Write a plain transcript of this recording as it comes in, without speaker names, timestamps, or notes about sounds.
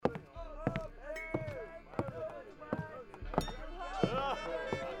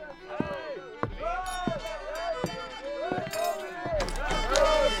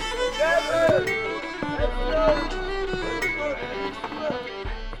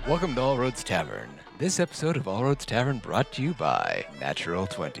Welcome to All Roads Tavern. This episode of All Roads Tavern brought to you by Natural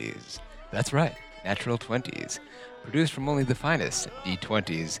 20s. That's right, Natural 20s. Produced from only the finest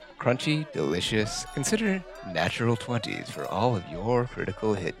D20s. Crunchy, delicious. Consider Natural 20s for all of your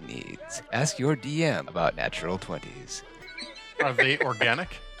critical hit needs. Ask your DM about Natural 20s. Are they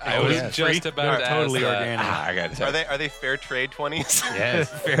organic? I was just about to totally ask organic. I got it. Are they fair trade 20s? Yes.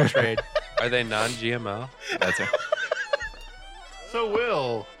 Fair trade. Are they non-GMO? That's it. So,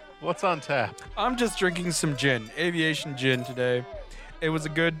 Will, what's on tap? I'm just drinking some gin, aviation gin today. It was a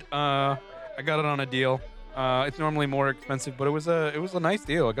good. I got it on a deal. It's normally more expensive, but it was a nice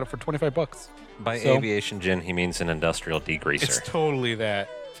deal. I got it for $25. By So- aviation gin, he means an industrial degreaser. It's totally that.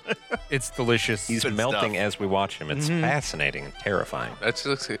 It's delicious. He's Good melting stuff. as we watch him. It's fascinating and terrifying. That's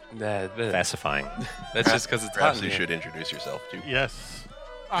just Pacifying. that's just because it's hot Perhaps in you here. should introduce yourself, too. Yes.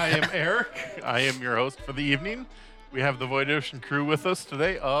 I am Eric. I am your host for the evening. We have the Void Ocean crew with us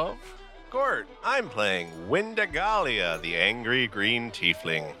today of... Gort, I'm playing Windegalia, the angry green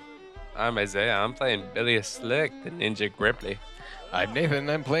tiefling. I'm Isaiah. I'm playing Billy Slick, the Ninja Gripply. I'm Nathan,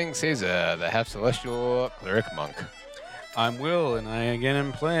 and I'm playing Caesar, the half-celestial cleric monk. I'm Will, and I again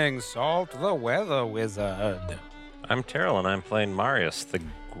am playing Salt the Weather Wizard. I'm Terrell, and I'm playing Marius, the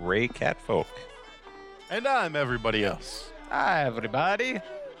gray catfolk. And I'm everybody else. Hi, everybody.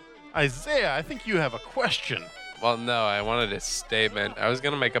 Isaiah, I think you have a question. Well, no, I wanted a statement. I was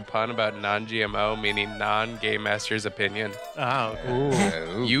going to make a pun about non-GMO, meaning non-Game Master's opinion. Ah, okay.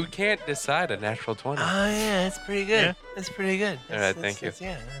 Ooh. You can't decide a natural 20. Oh, yeah, that's pretty good. Yeah. That's pretty good. All right, thank you.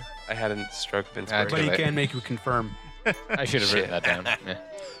 Yeah. I hadn't struck of Too But inspiration. he late. can make you confirm. I should have written that down. Yeah.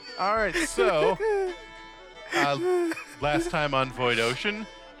 All right, so... last time on Void Ocean,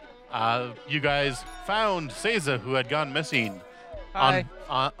 you guys found Seiza, who had gone missing Hi.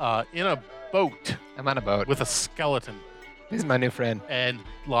 in a boat I'm on a boat. with a skeleton This is my new friend. and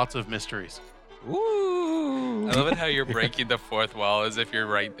lots of mysteries. Ooh. I love it how you're breaking the fourth wall as if you're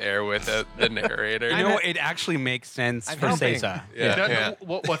right there with the narrator. You know, it actually makes sense I'm for helping. Seiza. Yeah.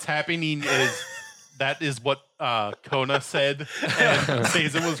 No, what's happening is that is what Kona said, and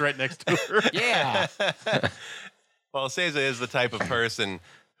Seiza was right next to her. Yeah. Well, Seiza is the type of person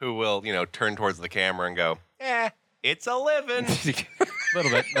who will, turn towards the camera and go, it's a living.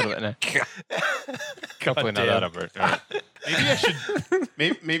 little bit. No. Hopefully not that over. Maybe I should.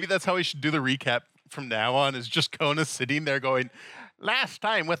 Maybe that's how we should do the recap from now on. Is just Kona sitting there going, "Last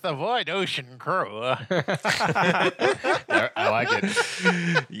time with the Void Ocean crew." I like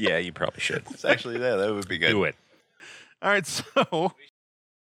it. Yeah, you probably should. It's actually, that would be good. Do it. All right, so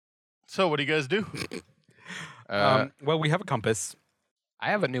what do you guys do? Well, we have a compass. I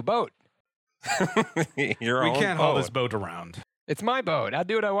have a new boat. Your We own can't haul boat. this boat around. It's my boat. I'll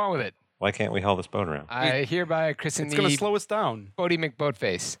do what I want with it. Why can't we haul this boat around? I hereby christen It's going to the slow us down. Bodie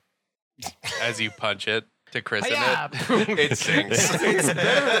McBoatface. As you punch it to christen Hiya! it. It sinks.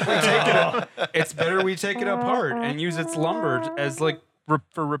 It's better we take it apart and use its lumber as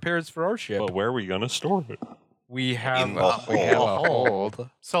for repairs for our ship. But where are we going to store it? We have In the We have a hole. hold.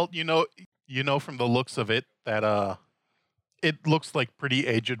 Salt, you know from the looks of it that it looks like pretty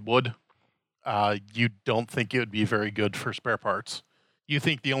aged wood. You don't think it would be very good for spare parts. You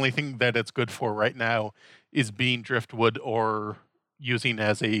think the only thing that it's good for right now is being driftwood or using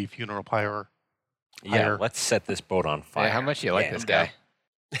as a funeral pyre. Yeah, Higher. let's set this boat on fire. Hey, how much do you like Yeah. this guy?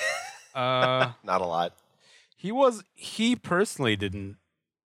 Not a lot. he personally didn't.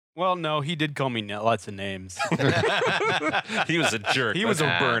 Well, no, he did call me lots of names. He was a jerk. He was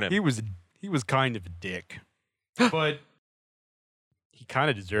Let's a burn him. He was kind of a dick, but he kind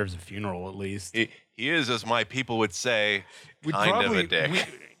of deserves a funeral at least. He is, as my people would say, We'd kind of a dick.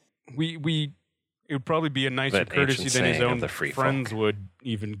 We it would probably be a nicer That courtesy ancient than his saying of own the free friends folk. would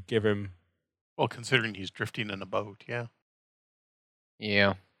even give him. Well, considering he's drifting in a boat, yeah.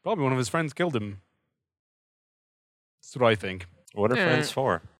 Yeah. Probably one of his friends killed him. That's what I think. What are friends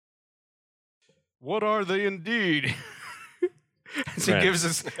for? What are they indeed? As he Right. gives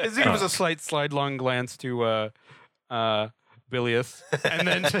us a slight sidelong glance to Bilius, and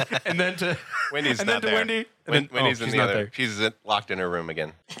then to Wendy's and not then to there. Wendy, and then Wendy's in she's the not other. there. She's locked in her room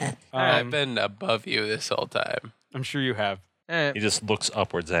again. I've Um, been above you this whole time. I'm sure you have. He just looks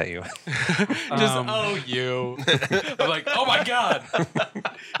upwards at you. Just you. I'm like, oh my god,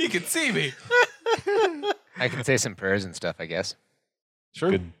 he can see me. I can say some prayers and stuff, I guess.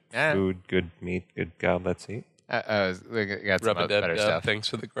 Sure. Good Yeah. food, good meat, good God, let's eat. We got some Rub a dub better dub. stuff. Thanks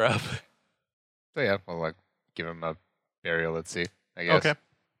for the grub. So yeah, we'll give him a burial. Let's see. I guess. Okay.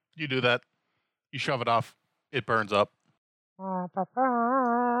 You do that. You shove it off. It burns up.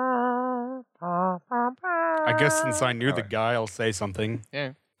 I guess since I knew the Alright. guy, I'll say something.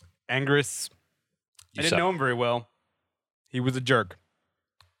 Yeah. Angrus. I didn't know him very well. He was a jerk.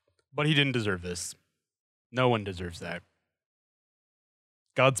 But he didn't deserve this. No one deserves that.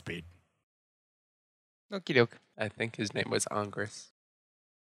 Godspeed. Okie doke. I think his name was Angrus.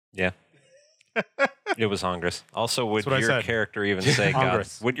 Yeah. It was Angrus. Also, would That's what I your said. character even say God?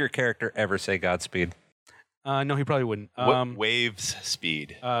 Angrus. Would your character ever say Godspeed? No, he probably wouldn't. What waves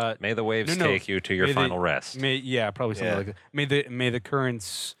speed? May the waves No, no. take you to your May the- final rest. Probably something Yeah. like that.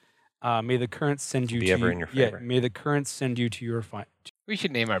 May the currents send you Be to ever in your favor. Yeah, may the currents send you to your We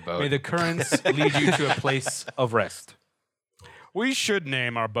should name our May boat. the currents lead you to a place of rest. We should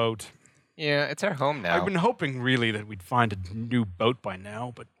name our boat. Yeah, it's our home now. I've been hoping really that we'd find a new boat by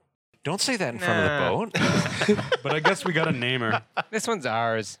now, but Don't say that in front of the boat. I guess we got to name her. This one's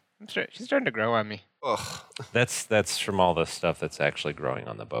ours. She's starting to grow on me. Ugh. That's from all the stuff that's actually growing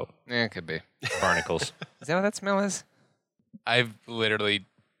on the boat. Yeah, it could be. Barnacles. Is that what that smell is? I've literally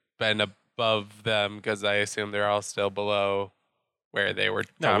been above them because I assume they're all still below where they were.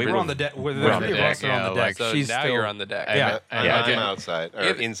 No, we We're were on the deck. The We're on three the of us deck, are on yeah, the deck. like, So She's now still, you're on the deck. Yeah. I I'm imagine, outside or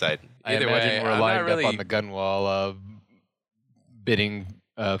Either- inside. I Either imagine way, we're I'm not lined up really- on the gun wall, bidding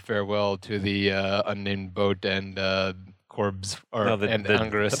farewell to the unnamed boat and Corbs or No, and the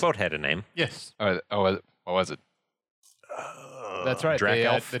Angrus. boat had a name. Yes. What was it? That's right.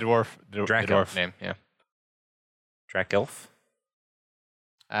 Drakelf? The dwarf. The Drakelf. dwarf name. Yeah. Drakelf?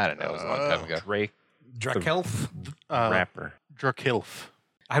 I don't know. It was a long time ago. Drake Drakelf. Rapper. Drakilf.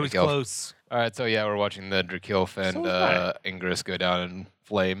 I was Drakelf. close. All right. So yeah, we're watching the Drakilf and So was Ingress go down in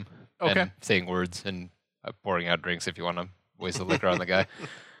flame. Okay. And saying words and pouring out drinks if you want to waste the liquor on the guy.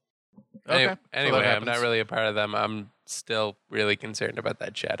 Okay. Anyway, so that I'm not happens. really a part of them. I'm still really concerned about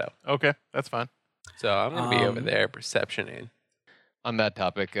that shadow. Okay, that's fine. So I'm going to be over Um, there perceptioning. On that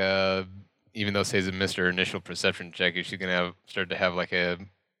topic, even though Say's missed her initial perception check, is she gonna start to have like a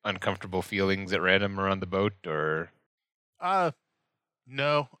uncomfortable feelings at random around the boat, or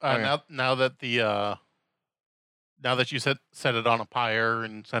No. Okay. Now that the now that you set it on a pyre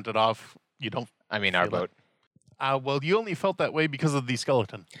and sent it off, you don't. I mean our Feel it. boat? Well, you only felt that way because of the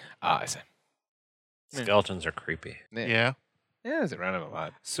skeleton. Ah, I see. Skeletons are creepy. Yeah. Yeah, it's around him a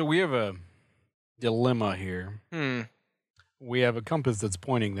lot. So we have a dilemma here. We have a compass that's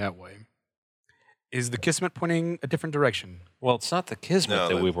pointing that way. Is the Kismet pointing a different direction? Well, it's not the Kismet No,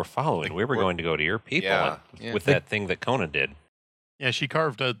 that the- we were following. We were we're- going to go to your people Yeah. Yeah. with that thing that Kona did. Yeah. She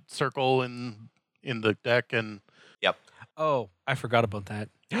carved a circle in the deck, and Oh, I forgot about that.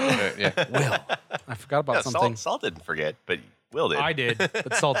 Yeah. Will. I forgot about Yeah, something. Salt didn't forget, but Will did. I did,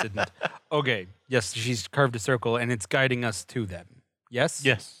 but Salt didn't. Okay. Yes, she's carved a circle and it's guiding us to them. Yes?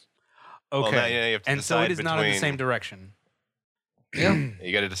 yes. Okay. Well, now you have to And so decide it is not in the between- same direction.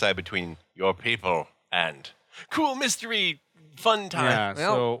 You got to decide between your people and cool mystery fun time. Yeah,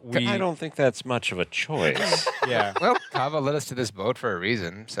 Well, so we I don't think that's much of a choice. yeah. Well, Kava led us to this boat for a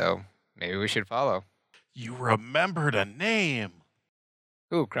reason, so maybe we should follow. You remembered a name.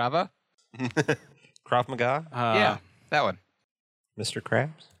 Ooh, Krava? Krav Maga? Yeah, that one. Mr.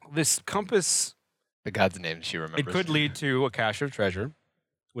 Krabs? This compass, The god's name she remembers. it could lead to a cache of treasure,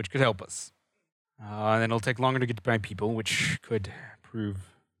 which could help us. And then it'll take longer to get to my people, which could prove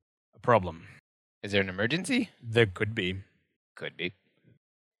a problem. Is there an emergency? There could be. Could be.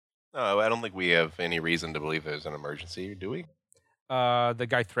 No, I don't think we have any reason to believe there's an emergency, do we? The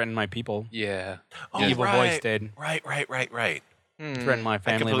guy threatened my people. Yeah. The evil voice did. Right. Threatened my I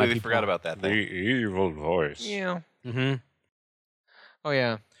family and my completely people. forgot about that thing. evil voice. Yeah. Mm-hmm. Oh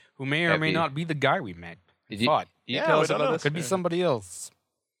yeah. Who may or That'd may be- not be the guy we met. Did We you, fought. did you Yeah, tell we us don't about know. this? Could be somebody else.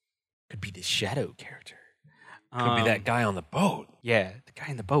 Could be the shadow character. Could be that guy on the boat. Yeah, the guy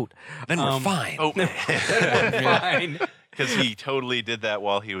in the boat. Then we're Um, fine. Oh, Fine. because he totally did that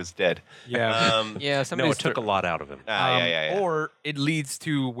while he was dead. Yeah. Yeah, No, somebody it took a lot out of him. Yeah. Or it leads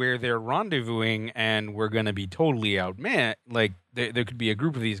to where they're rendezvousing and we're going to be totally outmatched. Like, there could be a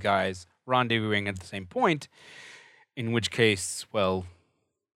group of these guys rendezvousing at the same point, in which case, well,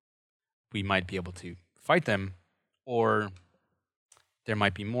 we might be able to fight them, or there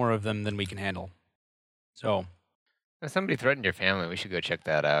might be more of them than we can handle. So, If somebody threatened your family, we should go check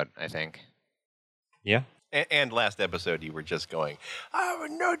that out, I think. Yeah. And last episode, you were just going, I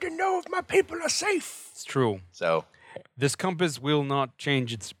would know to know if my people are safe. it's true. So, This compass will not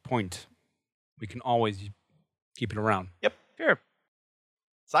change its point. We can always keep it around. Sure.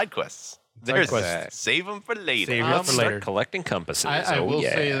 side quests. Side There's quests. save them for later. Save it Let's for start later. collecting compasses. I Oh, will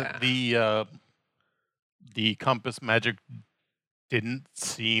yeah. say that the compass magic didn't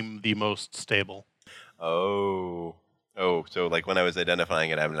seem the most stable. Oh, so like when I was identifying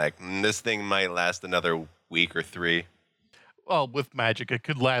it, I'm like, this thing might last another week or 3. Well, with magic, it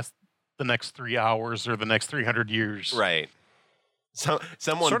could last the next 3 hours or the next 300 years. Right. So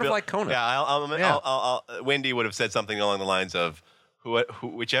someone Sort of like Conan. Yeah, Wendy would have said something along the lines of,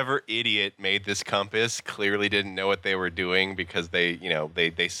 whichever idiot made this compass clearly didn't know what they were doing because they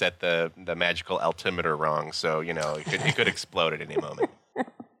set the magical altimeter wrong. So it could explode at any moment.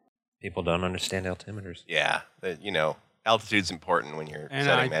 People don't understand altimeters. Yeah, altitude's important when you're And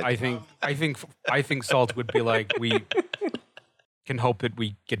setting magic. I think Salt would be like, we can hope that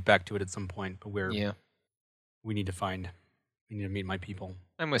we get back to it at some point, but Yeah, we need to meet my people.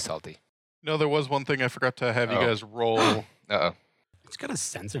 I'm with Salty. No, there was one thing I forgot to have you Oh. guys roll. Uh-oh. It's got a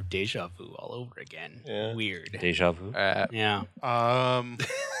sense of deja vu all over again. Yeah. Weird. Deja vu. Yeah.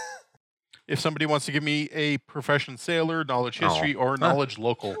 If somebody wants to give me a profession sailor, knowledge history, or knowledge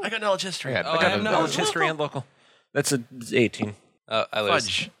local. I got knowledge history. Yeah, I got knowledge history and local. That's a 18. I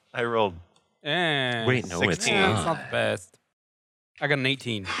lose. I rolled. Wait, no, 16. it's Yeah, not. it's not the best. I got an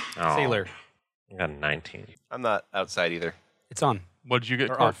 18. Oh. Sailor. I got a 19. I'm not outside either. It's on. What'd you get,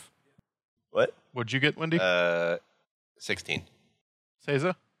 Or Corf? off. What? What'd you get, Wendy? 16.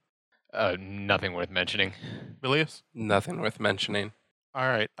 Cesar? Nothing worth mentioning. Bilius? Nothing worth mentioning. All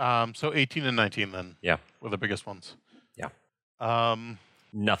right. So 18 and 19 then. Yeah. Were the biggest ones. Yeah.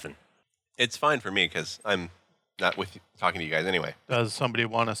 Nothing. It's fine for me because I'm not talking to you guys anyway. Does somebody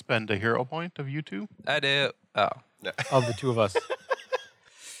want to spend a hero point of you two? I do. Oh. Of the two of us.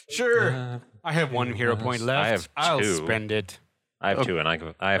 Sure. I have one hero point left. I have I'll 2. spend it. I have 2, and I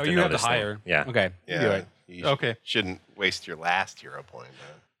have Oh, to you know have the this thing. higher. Yeah. Okay. You do Yeah. it. You Okay. shouldn't waste your last hero point.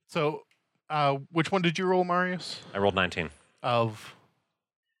 So, which one did you roll, Marius? I rolled 19. Of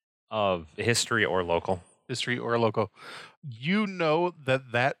Of history or local. history or local? You know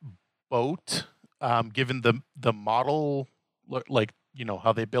that boat, given the model, like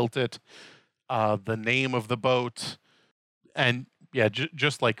how they built it, the name of the boat, and yeah,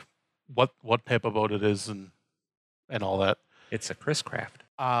 just like what type of boat it is and all that. It's a Chris Craft.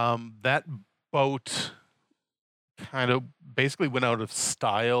 That boat kind of basically went out of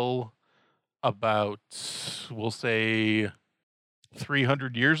style about, we'll say,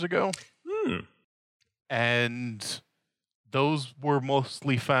 300 years ago. And those were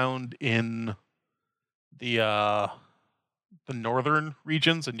mostly found in the northern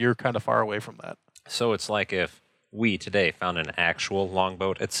regions, and you're kind of far away from that. So it's like if we today found an actual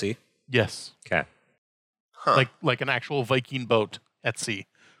longboat at sea. Yes. Okay. Huh. Like an actual Viking boat at sea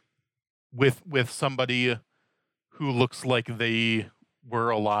with somebody who looks like they were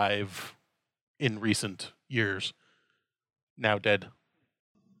alive in recent years, now dead.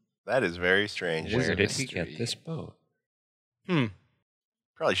 That is very strange. Where Where did history. he get this boat?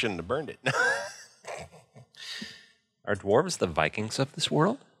 Probably shouldn't have burned it. Are dwarves the Vikings of this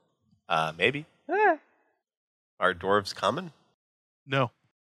world? Maybe. Are dwarves common? No.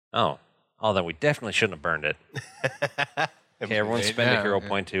 Oh. Oh, then we definitely shouldn't have burned it. Okay, everyone Right spend a now, hero yeah.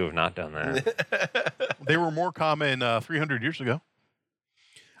 point to have not done that. They were more common 300 years ago.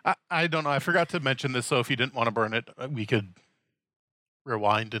 I don't know. I forgot to mention this, so if you didn't want to burn it, we could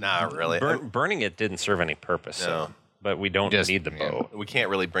rewind and Not really. Burning it didn't serve any purpose, No. so, but we don't Just- need the yeah. boat. We can't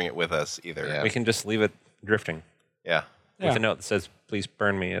really bring it with us either. Yeah. We can just leave it drifting Yeah. Yeah. with a note that says, please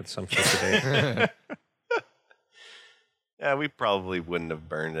burn me at some future date. Yeah, we probably wouldn't have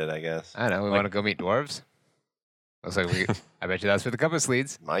burned it, I guess. I don't know. We want to go meet dwarves? Looks like I bet you that's where the compass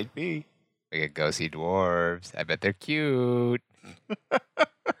leads. Might be. We could go see dwarves. I bet they're cute.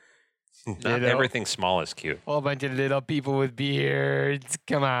 Not know. everything small is cute. Whole bunch of little people with beards.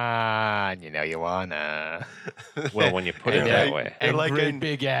 Come on. You know you wanna. Well, when you put it And that they're- way. And like great an-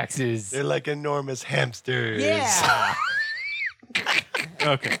 big axes. They're like enormous hamsters. Yeah.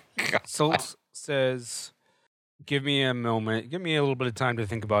 okay. Salt says, give me a moment. Give me a little bit of time to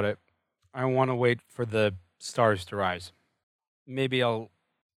think about it. I want to wait for the stars to rise. Maybe I'll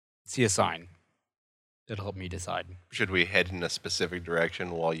see a sign that'll help me decide. Should we head in a specific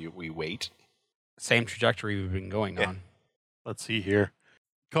direction while we wait? Same trajectory we've been going Yeah. on. Let's see here.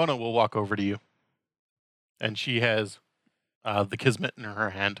 Kona will walk over to you, and she has the kismet in her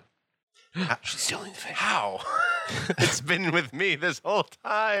hand. She's stealing the fish. How? It's been with me this whole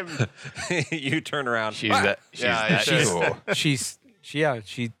time. You turn around. She's that. She's Yeah, that she's- cool.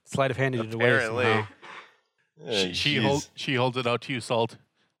 She sleight of handed it away Apparently. somehow. She holds it out to you, Salt,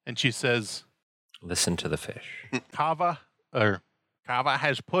 and she says, Listen to the fish. Kava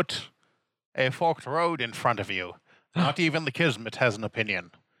has put a forked road in front of you. Not even the kismet has an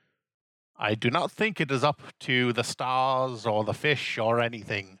opinion. I do not think it is up to the stars or the fish or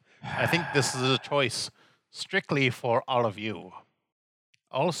anything. I think this is a choice strictly for all of you.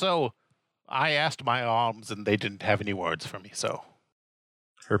 Also, I asked my arms and they didn't have any words for me, so.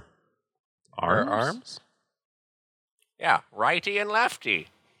 Her Our arms? Yeah, righty and lefty.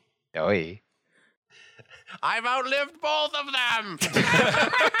 Oi. I've outlived both of them.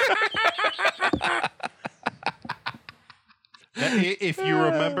 If you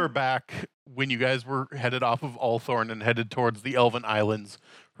remember back when you guys were headed off of Althorn and headed towards the Elven Islands,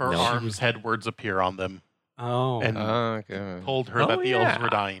 her arms had words appear on them Oh. and Okay. told her that the elves were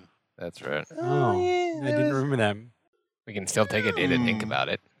dying. That's right. Oh. I didn't remember them. We can still take a day to think about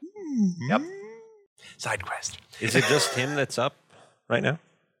it. Yep. Side quest. Is it just him that's up right now?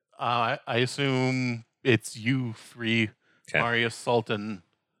 I assume it's you three, Okay. Marius, Sultan,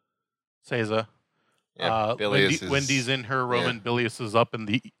 Seiza. Yeah, Bilius is- Wendy's in her room yeah. and Bilius is up in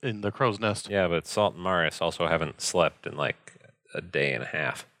the crow's nest. Yeah, but Salt and Marius also haven't slept in like a day and a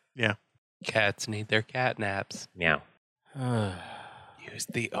half. Yeah. Cats need their cat naps. Meow. Use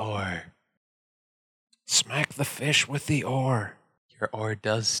the oar. Smack the fish with the oar. Your oar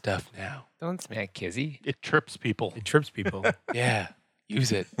does stuff now. Don't smack Kizzy. It trips people. It trips people. Yeah.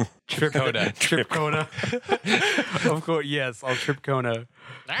 Use it. Trip Coda. Trip Kona. Of course, yes, I'll trip Kona.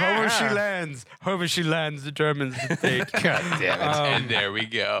 However she lands determines the fate. God damn it. And there we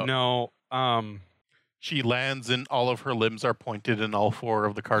go. No, She lands and all of her limbs are pointed in all four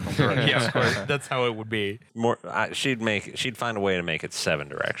of the cardinal directions. yeah, of course, that's how it would be. More, she'd find a way to make it 7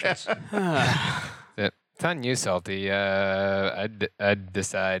 directions. It's on you, Salty. I'd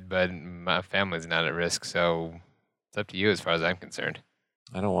decide, but my family's not at risk, so it's up to you as far as I'm concerned.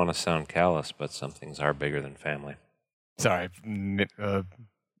 I don't want to sound callous, but some things are bigger than family. Sorry, me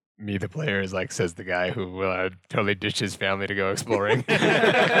the player is like says the guy who totally ditched his family to go exploring. Out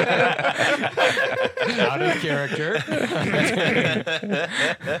of character.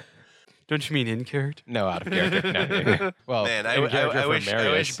 Don't you mean in character? No, out of character. No. Well, Man, in character I for wish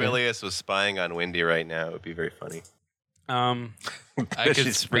Marius. Bilius was spying on Wendy right now. It would be very funny. I could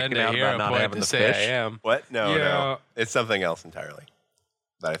She's spend freaking a out hero about not point having to the say I fish. am. What? No, Yeah. no. It's something else entirely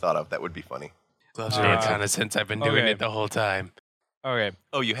that I thought of that would be funny. Gloves are reconnaissance. I've been doing okay. it the whole time. Okay.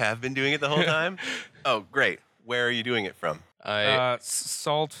 Oh, you have been doing it the whole time? Oh, great. Where are you doing it from?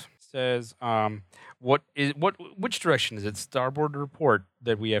 Salt says, which direction is it? Starboard or port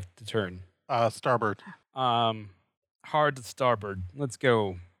that we have to turn? Starboard. Hard to starboard. Let's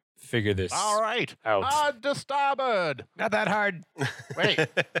go figure this All right. out. To starboard. Not that hard. Wait.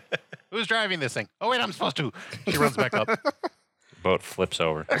 Who's driving this thing? Oh, wait, I'm supposed to. She runs back up. Boat flips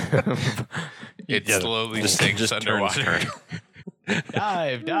over. It Yeah, slowly just sinks turn underwater.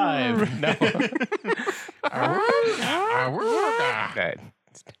 Dive. No. Right.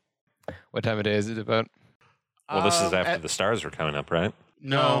 What time of day is it about? Well, this is after at- the stars were coming up, right?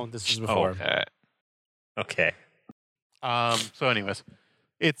 No, this is before. Okay. So anyways,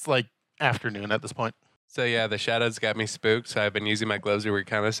 it's like afternoon at this point. So yeah, the shadows got me spooked, so I've been using my gloves of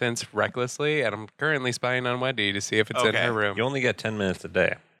reconnaissance recklessly, and I'm currently spying on Wendy to see if it's in Okay. her room. You only get 10 minutes a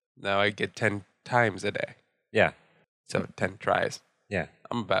day. Now I get 10 times a day. Yeah. So 10 tries. Yeah.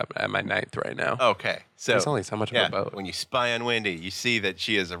 I'm about at my 9th right now. Okay. So There's only so much yeah, of a boat. when you spy on Wendy, you see that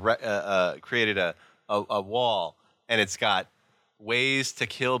she has created a wall, and it's got ways to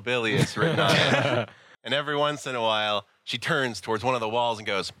kill Bilius written on it. And every once in a while, she turns towards one of the walls and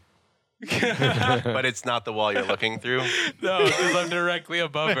goes, but it's not the wall you're looking through. No, because I'm directly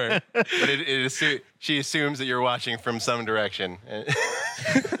above her. But she assumes that you're watching from some direction.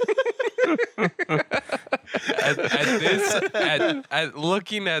 At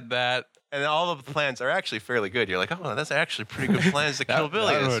looking at that, And all of the plans are actually fairly good. You're like, oh, that's actually pretty good plans to kill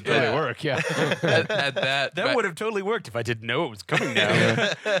Bilius. would totally work, yeah. at that, That would have totally worked if I didn't know it was coming now.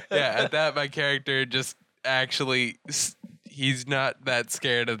 at that, my character just actually, he's not that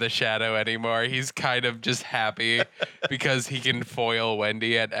scared of the shadow anymore. He's kind of just happy because he can foil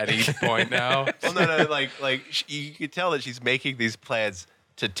Wendy at any point now. Well, no, you could tell that she's making these plans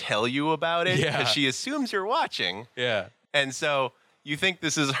to tell you about it because Yeah. she assumes you're watching. Yeah. And so you think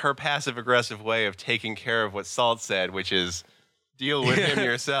this is her passive aggressive way of taking care of what Salt said, which is deal with him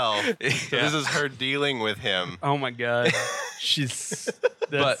yourself. So this is her dealing with him. Oh my god,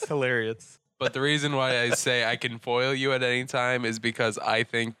 that's hilarious. But the reason why I say I can foil you at any time is because I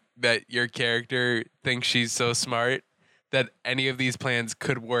think that your character thinks she's so smart that any of these plans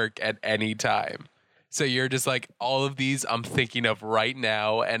could work at any time. So you're just like, all of these I'm thinking of right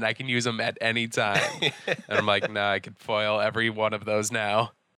now, and I can use them at any time. And I'm like, nah, I could foil every one of those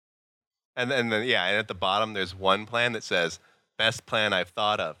now. And then at the bottom there's one plan that says, best plan I've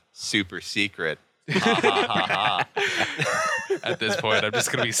thought of, super secret. Ha ha ha ha. At this point, I'm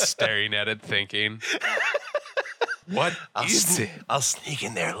just going to be staring at it thinking, what is it? I'll sneak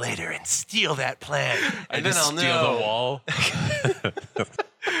in there later and steal that plan. And then just I'll steal know. the wall.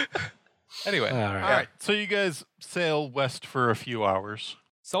 Anyway, All All right, so you guys sail west for a few hours.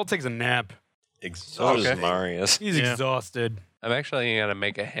 Salt takes a nap. So does Okay. Marius. He's Yeah. exhausted. I'm actually gonna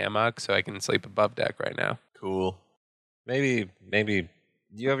make a hammock so I can sleep above deck right now. Cool. Maybe. Do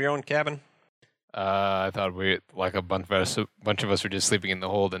you have your own cabin? I thought a bunch of us were just sleeping in the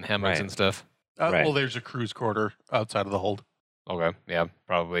hold and hammocks Right. and stuff. Right. Well, there's a crew's quarter outside of the hold. Okay, yeah,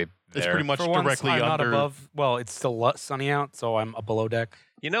 probably. It's there. pretty much For once, directly I'm under. not above. Well, it's still sunny out, so I'm up below deck.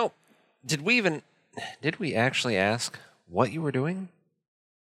 You know, did we actually ask what you were doing?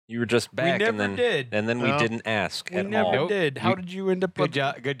 You were just back, never and then did. and then we No. didn't ask We at never all. Nope. did. How You- did you end up?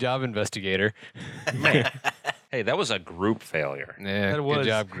 Good job, investigator. Hey, that was a group failure. Yeah, That was good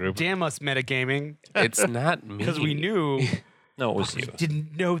job, group. Damn us, metagaming, It's not me. because we knew. No, it was We you.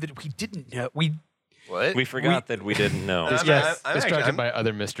 didn't know that we didn't know. We What? We forgot that we didn't know. Yes. Distracted by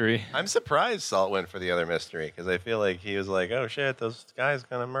other mystery. I'm surprised Salt went for the other mystery because I feel like he was like, "Oh shit, those guys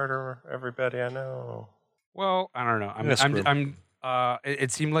gonna murder everybody I know." well, I don't know. Yes, group.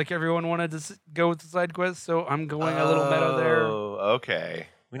 It seemed like everyone wanted to go with the side quest, so I'm going a little meta there. Oh, okay.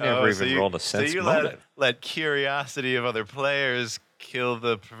 We never so even you- rolled a sense So you motive. let curiosity of other players kill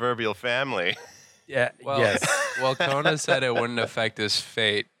the proverbial family. Yeah. Well, yes. well, Kona said it wouldn't affect his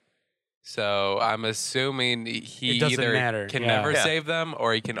fate. So I'm assuming he It doesn't either matter, can yeah. never Yeah. save them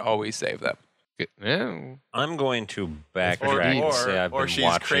or he can always save them. Yeah. I'm going to Or, backtrack and say I've or been she's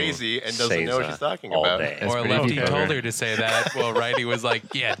watching crazy and doesn't know what Seiza she's talking all about. day. That's or pretty Lefty clever. told her to say that. Well, Righty was like,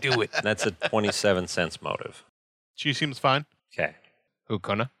 yeah, do it. That's a 27 cents motive. She seems fine. Okay. Who,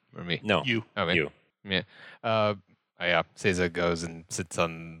 Kona or me? No, You. Oh, me. you. Yeah. Yeah. Seiza goes and sits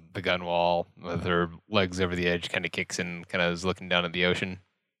on the gun wall with her legs over the edge, kind of kicks and kind of is looking down at the ocean.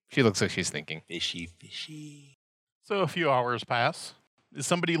 She looks like she's thinking. Fishy, fishy. So a few hours pass. Is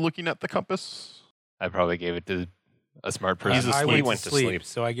somebody looking at the compass? I probably gave it to a smart He's person. I asleep. went to sleep,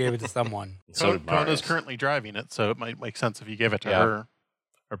 so I gave it to someone. So did Kona's Marius. currently driving it, so it might make sense if you give it to Yeah. her.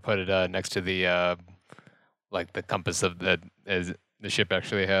 Or put it next to the like the compass of the ship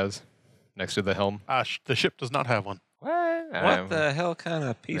actually has next to the helm. The ship does not have one. What the hell kind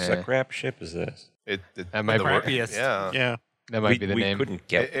of piece Yeah. of crap ship is this? That might the be- wor- Crappiest. Yeah. Yeah. That might be the we name. couldn't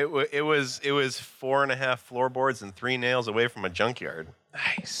get. It was 4.5 floorboards and 3 nails away from a junkyard.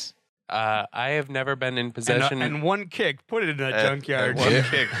 Nice. I have never been in possession. And one kick, put it in a junkyard. And one Yeah.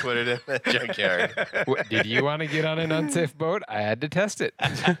 kick put it in the junkyard. Did you want to get on an unsafe boat? I had to test it.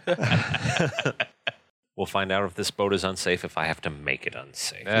 We'll find out if this boat is unsafe if I have to make it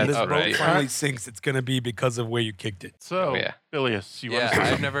unsafe. That's this all boat right. finally sinks. It's going to be because of where you kicked it. So, Oh, yeah. Bilius, you want yeah, to say I've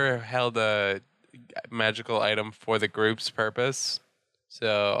something? never held a magical item for the group's purpose.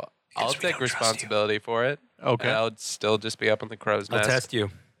 So I'll we take don't trust you. responsibility for it. Okay. And I'll still just be up on the crow's I'll nest. test you.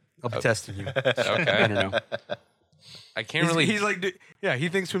 I'll be testing you. I Okay. don't know. I can't really. He's like, yeah, he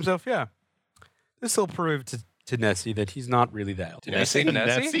thinks to himself, yeah, this will prove to Nessie that he's not really that. Did I say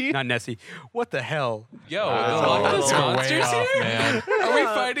Nessie? Nessie? Not Nessie. What the hell? Yo, Wow. the Loch Ness We're way monsters off, here? man. Are we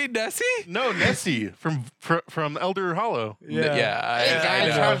fighting Nessie? No, Nessie from Elder Hollow. Yeah, I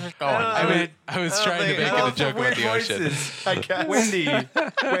know. how's it going? I was trying to make it a joke about the ocean. I guess.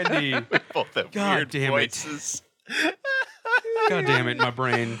 Wendy. Both have God weird damn it. voices. God damn it, my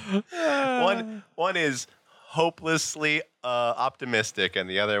brain. One is hopelessly optimistic, and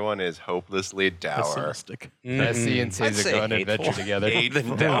the other one is hopelessly dour. Pessimistic. Nessie and I'd Seiza say go on an hateful. adventure together.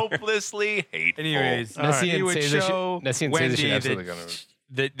 Hateful. Hopelessly hateful. Anyways, Nessie you and would Seiza show should- Nessie and Seiza Wendy should absolutely that,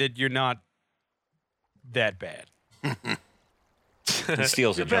 go on that you're not that bad. He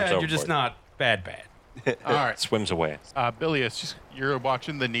steals You're it, jumps bad. overboard. You're just not bad. All right. Swims away. Bilius, you're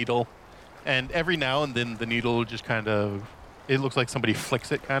watching the needle, and every now and then the needle just kind of, it looks like somebody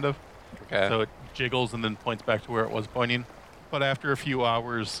flicks it kind of. Okay. So it jiggles and then points back to where it was pointing. But after a few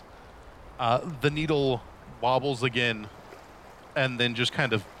hours, the needle wobbles again and then just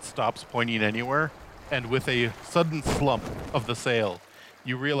kind of stops pointing anywhere. And with a sudden slump of the sail,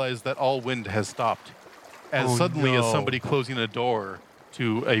 you realize that all wind has stopped. As Oh, suddenly as no. somebody closing a door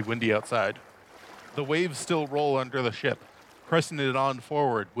to a windy outside. The waves still roll under the ship, pressing it on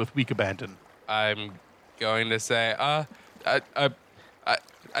forward with weak abandon. I'm going to say, I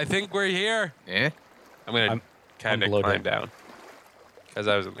think we're here. Yeah. I'm gonna I'm kind of below climb deck. down because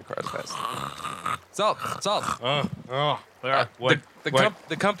I was in the crow's nest. Salt.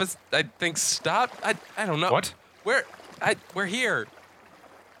 The compass, I think, stopped. I don't know. What? We're here.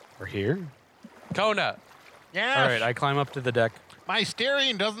 We're here. Kona. Yeah. All right, I climb up to the deck. My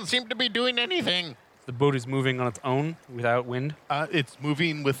steering doesn't seem to be doing anything. The boat is moving on its own without wind. It's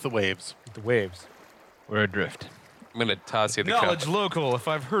moving with the waves. With the waves. We're adrift. I'm gonna toss you the Knowledge compass. local. If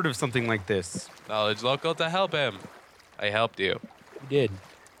I've heard of something like this, Knowledge local to help him. I helped you. you did.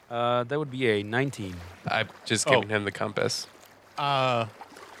 That would be a 19. I've just given him the compass.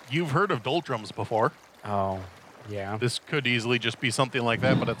 You've heard of doldrums before. Oh, yeah. This could easily just be something like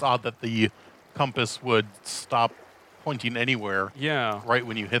that, but it's odd that the compass would stop pointing anywhere Yeah. right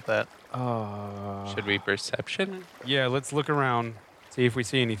when you hit that. Should we perception? Yeah, let's look around, see if we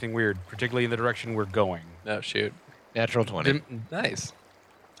see anything weird, particularly in the direction we're going. No, shoot. Natural 20. Did, Nice.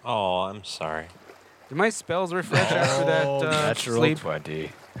 Oh, I'm sorry. did my spells refresh after that natural sleep?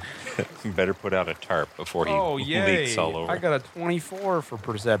 20. Better put out a tarp before he Oh, yay. leaks all over. I got a 24 for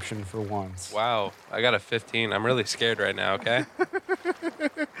perception for once. Wow. I got a 15. I'm really scared right now, okay?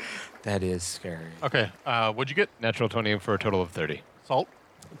 That is scary. Okay, what'd you get? Natural 20 for a total of 30. Salt?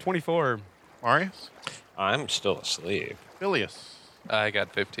 24. Marius? I'm still asleep. Bilius? I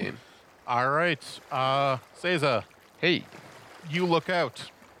got 15. All right, Seiza, Hey, you look out,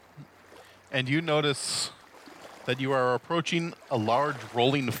 and you notice that you are approaching a large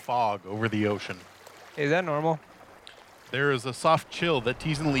rolling fog over the ocean. is that normal? There is a soft chill that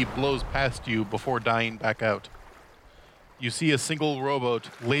teasingly blows past you before dying back out. You see a single rowboat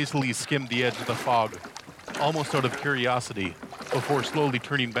lazily skim the edge of the fog, almost out of curiosity, before slowly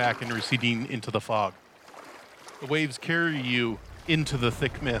turning back and receding into the fog. The waves carry you into the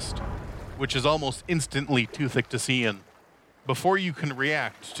thick mist, which is almost instantly too thick to see in. Before you can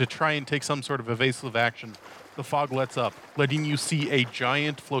react to try and take some sort of evasive action, the fog lets up, letting you see a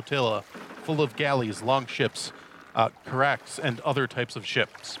giant flotilla full of galleys, longships, carracks, and other types of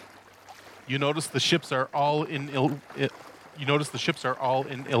ships. You notice the ships are all in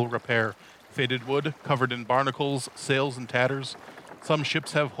ill repair. Faded wood, covered in barnacles, sails, and tatters. Some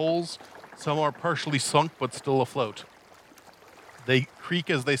ships have holes, some are partially sunk but still afloat. They creak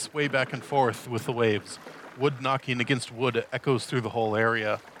as they sway back and forth with the waves. Wood knocking against wood echoes through the whole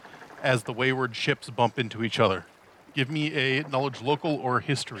area as the wayward ships bump into each other. Give me a knowledge local or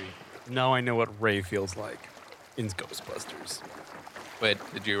history. Now I know what Ray feels like in Ghostbusters. Wait,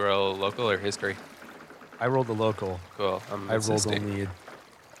 did you roll local or history? I rolled the local. Cool. I'm I rolled assisting. only.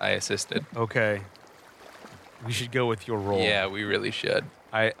 I assisted. Okay. We should go with your roll. Yeah, we really should.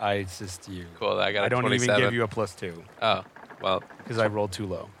 I assist you. Cool. I got a I don't 27. even give you a +2 Oh, well, because I rolled too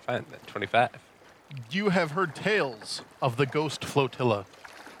low. fine. Then 25. You have heard tales of the Ghost Flotilla.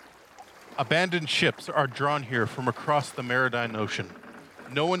 Abandoned ships are drawn here from across the Maritime Ocean.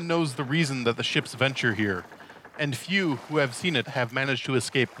 No one knows the reason that the ships venture here, and few who have seen it have managed to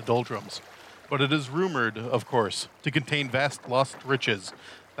escape the doldrums. But it is rumored, of course, to contain vast lost riches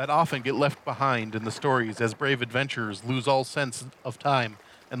that often get left behind in the stories as brave adventurers lose all sense of time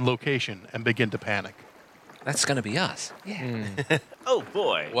and location and begin to panic. That's gonna be us. Oh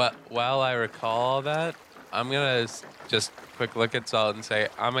boy. While I recall all that, I'm gonna just quick look at Salt and say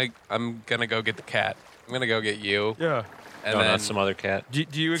I'm gonna go get the cat. I'm gonna go get you, Yeah. and No, then not some other cat. Do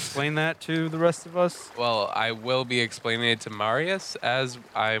you explain that to the rest of us? well, I will be explaining it to Marius as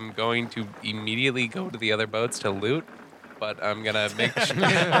I'm going to immediately go to the other boats to loot. But I'm gonna make sure.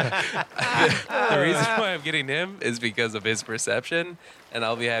 The reason why I'm getting him is because of his perception, and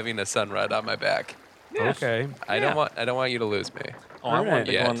I'll be having a sunrod on my back. Okay. I don't want you to lose me. Oh, I wanted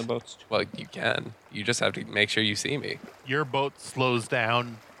to Yes. go on the boats. too. Well, you can. You just have to make sure you see me. Your boat slows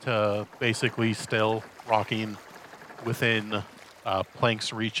down to basically still rocking within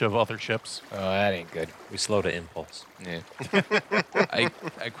plank's reach of other ships. Oh, that ain't good. We slow to impulse. Yeah. I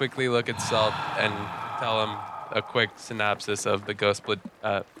quickly look at Salt and tell him a quick synopsis of the Ghost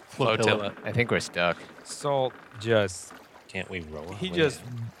Flotilla. I think we're stuck. Salt just Can't we row? he away? just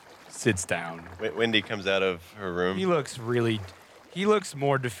sits down. Wendy comes out of her room. He looks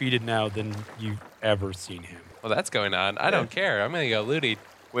more defeated now than you've ever seen him. Well, that's going on. I don't care. I'm gonna go looty.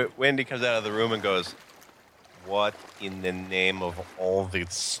 Wendy comes out of the room and goes, "What in the name of all the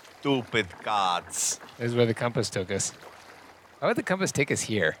stupid gods?" This is where the compass took us. Why would the compass take us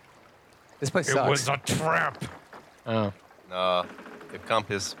here? This place sucks. a trap. Oh. No, the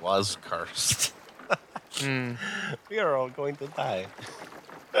compass was cursed. We are all going to die.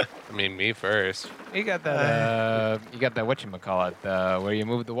 I mean, me first. You got that, whatchamacallit, where you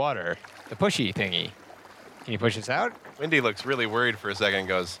move the water. The pushy thingy. Can you push us out? Wendy looks really worried for a second and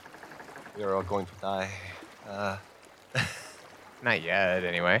goes, "We are all going to die. Not yet,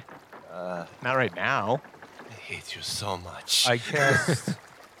 anyway. Not right now. I hate you so much." I cast.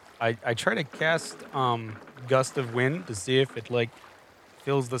 I try to cast gust of wind to see if it like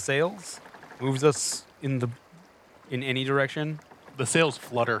fills the sails, moves us in any direction. The sails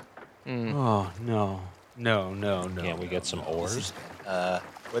flutter. Oh no. Can't we get some oars?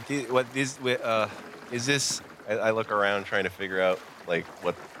 Is this? I look around trying to figure out like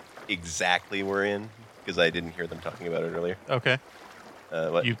what exactly we're in because I didn't hear them talking about it earlier. Okay.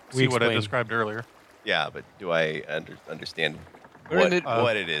 What? You We see what I explained. described earlier. Yeah, but do I understand We're what, in the-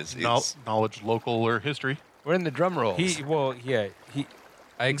 what it is? It's- Knowledge, local, or history. We're in the drum rolls.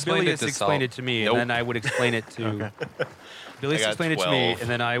 I explained Billius it to explained Salt. it to me, Nope. and then I would explain it to. Okay. Billius I got explained it to me, 12. and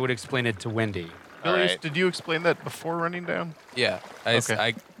then I would explain it to Wendy. All Billius, right. did you explain that before running down? Yeah, Okay.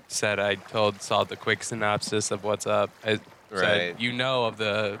 I said I told Salt the quick synopsis of what's up. I Right. said, you know of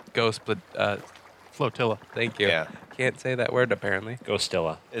the ghost, but Flotilla. thank you. Yeah. Can't say that word apparently.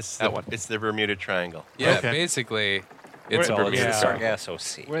 Ghostilla. It's That the, one. it's the Bermuda Triangle. Yeah, Okay. basically, it's Well, Bermuda. it's Yeah. the Sargasso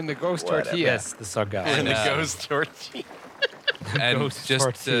Sea. We're in the ghost Whatever. tortilla. Yes, the Sargasso. And the Yeah. ghost tortilla. And Ghost just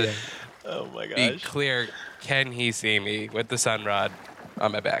tortilla. to Oh my be gosh. clear, can he see me with the sun rod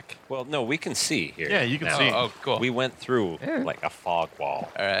on my back? Well, no, we can see here. Yeah, you can now. see. Oh, cool. We went through Yeah. like a fog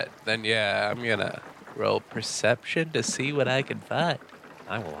wall. All right, then yeah, I'm gonna roll perception to see what I can find.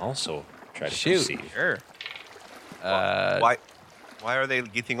 I will also try to Shoot. perceive. Sure. Why are they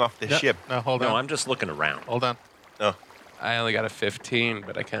getting off the No, ship? No, hold No, on. I'm just looking around. Hold on. No. I only got a 15,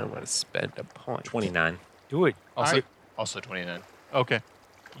 but I kind of want to spend a point. 29. Do it. Also, also 29. Okay.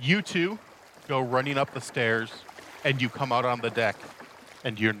 You two go running up the stairs, and you come out on the deck,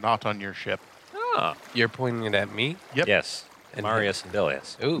 and you're not on your ship. Ah, You're pointing it at me? Yep. yes. And- Marius and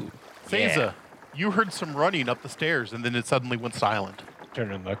Bilius. Ooh. Faiza, you heard some running up the stairs, and then it suddenly went silent.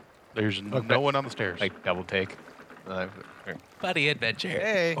 Turn and look. There's Okay. no one on the stairs. Like double take. Buddy adventure.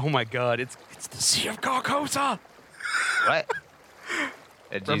 Hey. Oh my God! It's the Sea of Carcosa. What?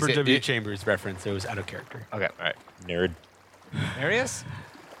 Did you Remember say- W. did- Chambers reference? It was out of character. Okay, all right. Nerd. Marius?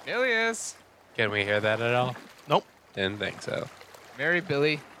 Bilius? Can we hear that at all? Nope. Didn't think so. Mary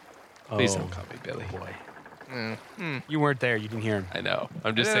Billy? Please Oh, don't call me Billy. boy. You weren't there. You didn't hear him. I know.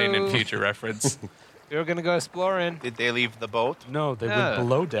 I'm just saying in Hello. future reference. We were gonna go exploring. Did they leave the boat? No, they Yeah. went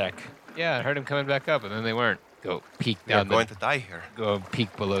below deck. Yeah, I heard him coming back up, and then they weren't. Go peek They're down going the, to die here. go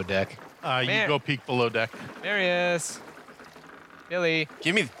peek below deck. You Man. go peek below deck. Marius. Billy.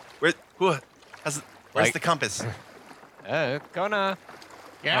 Give me. Where's Like- the compass? Kona.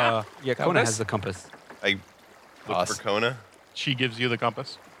 Yeah, Kona Compass? has the compass. I look Us. for Kona. She gives you the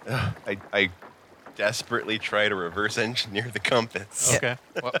compass. I desperately try to reverse engineer the compass. Okay.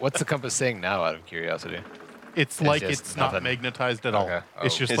 What's the compass saying now, out of curiosity? It's like just it's not nothing. magnetized at all. Okay.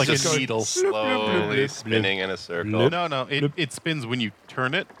 It's Oh. just It's like just a needle. slowly spinning in a circle. No, it spins when you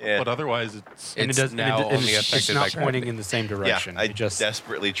turn it, Yeah. but otherwise it's And It's it does, now and it, only it's affected not by gravity. pointing in the same Yeah, direction. I it just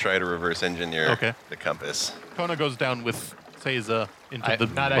desperately try to reverse engineer Okay. the compass. Kona goes down with Seiza into the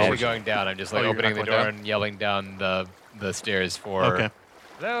Not actually boat. going down. I'm just like Oh, you're opening not the going door down? and yelling down the stairs for. Okay.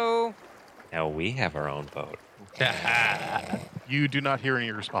 Hello. Now we have our own boat. You do not hear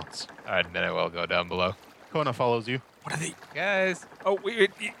any response. All right, then I will go down below. Kona follows you. what are they? Guys. Oh, wait,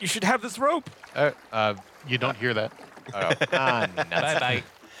 you should have this rope. You don't hear that. Nuts. Bye-bye.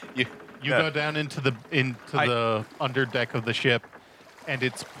 You Yeah. go down into the underdeck of the ship, and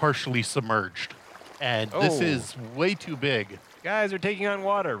it's partially submerged. And this Oh. is way too big. Guys are taking on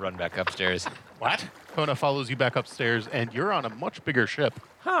water. Run back upstairs. What? Kona follows you back upstairs, and you're on a much bigger ship.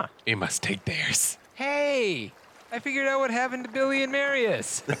 Huh. We must take theirs. Hey, I figured out what happened to Billy and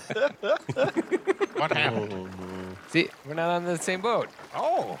Marius. What happened? See, we're not on the same boat.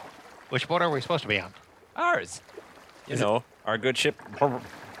 Oh. Which boat are we supposed to be on? Ours. You know, our good ship.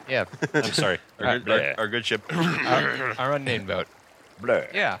 Yeah, I'm sorry. Our good ship. our unnamed boat. Blur.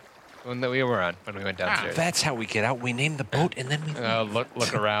 Yeah, the one that we were on when we went downstairs. That's how we get out. We name the boat and then we.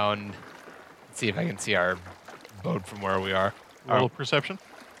 Look around, see if I can see our boat from where we are. Roll perception?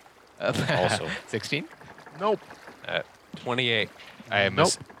 Also. 16. Nope. 28. I am. Nope.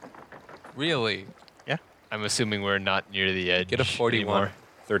 Really? I'm assuming we're not near the edge. Get a 41. anymore.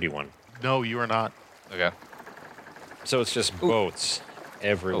 31. No, you are not. Okay. So it's just boats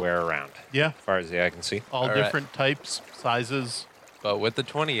everywhere around, Yeah. as far as the eye can see. All right. different types, sizes. But with the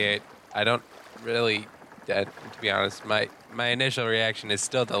 28, I don't really, to be honest, my initial reaction is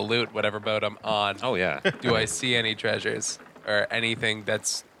still to loot whatever boat I'm on. Oh, yeah. Do I see any treasures or anything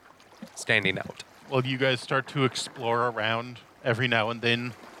that's standing out? Well, you guys start to explore around. Every now and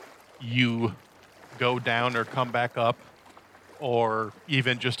then you go down or come back up, or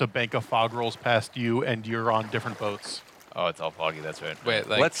even just a bank of fog rolls past you and you're on different boats. Oh, it's all foggy. That's right. Wait,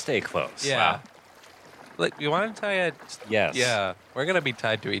 like, Let's stay close. yeah. Like, you want to tie it? Yes. Yeah, we're going to be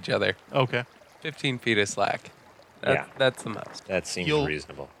tied to each other. Okay. 15 feet of slack. Yeah. That's the most. That seems You'll-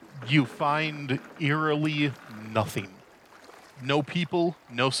 reasonable. You find eerily nothing. No people,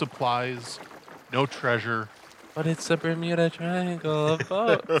 no supplies, no treasure. But it's the Bermuda Triangle of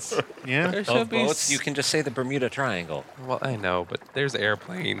boats. Yeah. There should Of be. boats, you can just say the Bermuda Triangle. Well, I know, but there's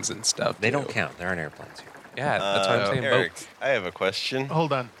airplanes and stuff. They too. don't count. There aren't airplanes here. Yeah, that's what I'm saying. Eric, Boats. I have a question.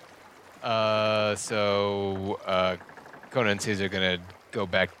 Hold on. Conan and Caesar are gonna go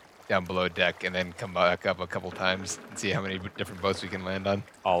back down below deck and then come back up a couple times and see how many different boats we can land on.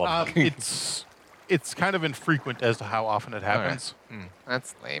 All of them. It's kind of infrequent as to how often it happens.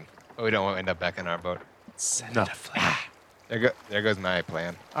 That's lame. But we don't want to end up back on our boat. No. There goes my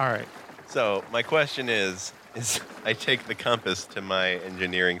plan. All right. So my question is I take the compass to my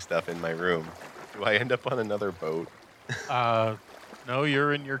engineering stuff in my room. Do I end up on another boat? No,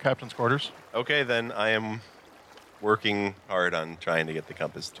 you're in your captain's quarters. Okay, then I am working hard on trying to get the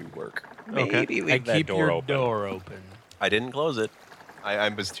compass to work. Okay. Maybe I leave that keep door your open. door open. I didn't close it. I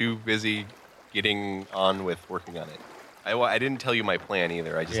was too busy getting on with working on it. I didn't tell you my plan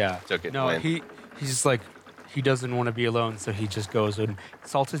either. I just took it. No, when. he's just like he doesn't want to be alone, so he just goes and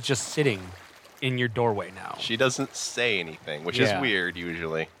Salt is just sitting in your doorway now. She doesn't say anything, which is Yeah. weird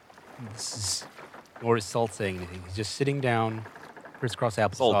usually. Nor is Salt saying anything. He's just sitting down, crisscross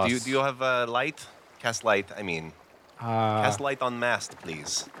applesauce. Sol, do you have a light? Cast light. I mean, Uh, cast light on mast,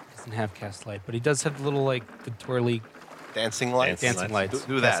 please. doesn't have cast light, but he does have the little like the twirly Dancing light. dancing lights.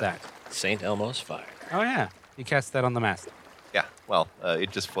 Do Cast that. St. Elmo's fire. Oh yeah, you cast that on the mast. Yeah. Well,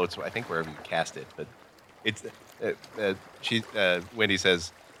 it just floats. I think wherever you cast it, but it's. Wendy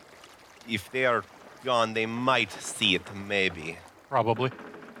says, if they are gone, they might see it. Maybe. Probably.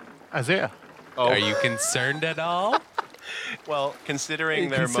 Isaiah. Oh, Are you concerned at all? well, considering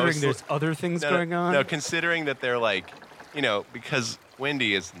they're Considering mostly. there's other things No, going on. No, considering that they're like, because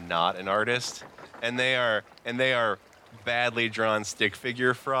Wendy is not an artist, and they are badly drawn stick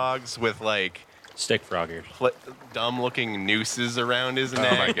figure frogs with like Stick froggers. dumb-looking nooses around his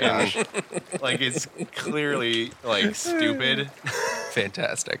neck. my gosh. And, like it's clearly like stupid.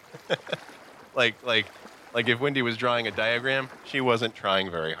 Fantastic. like if Wendy was drawing a diagram, she wasn't trying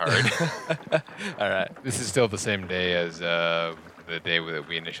very hard. All right. This is still the same day as the day that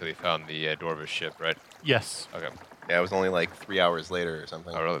we initially found the Dwarvish ship, right? Yes. Okay. Yeah, it was only like 3 hours later or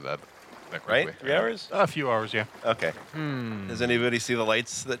something. Oh, really? That Right? quickly. 3 hours? A few hours, yeah. Okay. Does anybody see the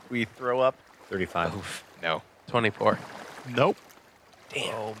lights that we throw up? 35. No. 24. Nope.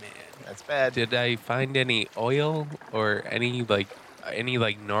 Oh man. That's bad. Did I find any oil or any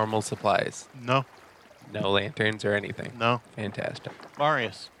normal supplies? No. No lanterns or anything. No. Fantastic.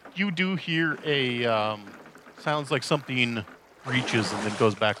 Marius, you do hear a sounds like something reaches and then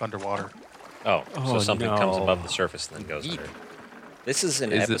goes back underwater. Oh, so Oh, something comes no. above the surface and then goes under. This is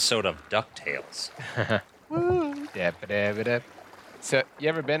an Is it- episode of DuckTales. Dap-a-dab-a-dab. So, you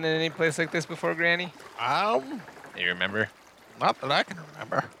ever been in any place like this before, Granny? You remember? Not that I can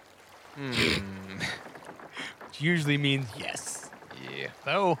remember. Which usually means yes. Yeah.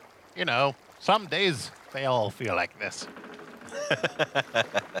 Though, some days they all feel like this.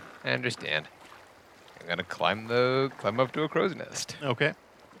 I understand. I'm gonna climb up to a crow's nest Okay.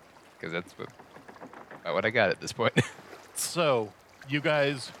 because that's about what I got at this point. So, you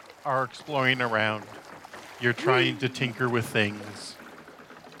guys are exploring around. You're trying to tinker with things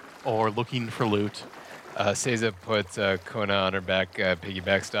or looking for loot. Seiza puts Kona on her back,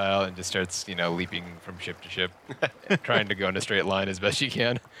 piggyback style, and just starts, leaping from ship to ship, trying to go in a straight line as best she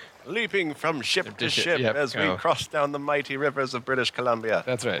can. Leaping from ship to ship, ship yep, as we go. cross down the mighty rivers of British Columbia.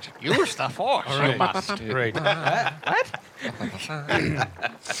 That's right. Use the force. All right. must. Great.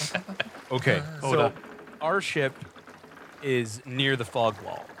 Okay. Hold So up. our ship is near the fog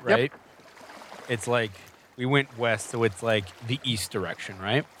wall, right? It's like we went west, so it's like the east direction,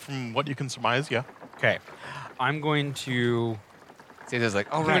 right? From what you can surmise, yeah. Okay. I'm going to. Seiza's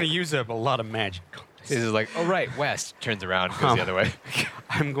like, all I'm going to right. use up a lot of magic. Seiza's like, oh right, west. Turns around, goes the other way.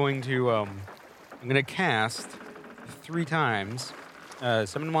 I'm going to cast 3 times,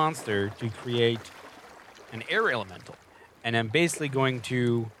 summon a monster to create an air elemental, and I'm basically going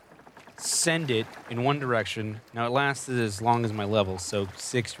to send it in one direction. Now it lasts as long as my level, so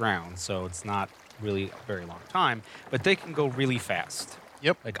 6 rounds, so it's not really a very long time, but they can go really fast.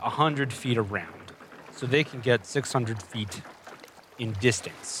 Yep. Like 100 feet around, so they can get 600 feet in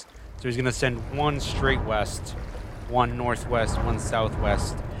distance. So he's going to send 1 straight west, 1 northwest, 1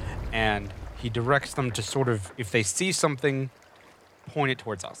 southwest, and he directs them to sort of, if they see something, point it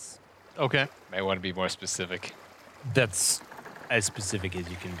towards us. Okay. Might want to be more specific. That's as specific as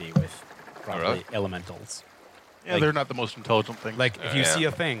you can be with probably really? elementals. Yeah, Like- they're not the most intelligent things. Like if you yeah. see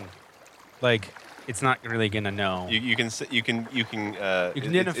a thing, like it's not really going to know. You can You can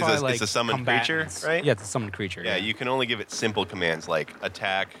identify it's like a summoned creature, combatants. right? Yeah, it's a summoned creature. Yeah, you can only give it simple commands like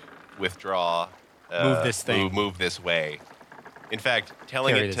attack, withdraw, Move this thing. move this way. In fact,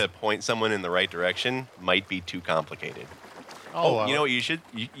 telling Carry it this. to point someone in the right direction might be too complicated. oh, You know what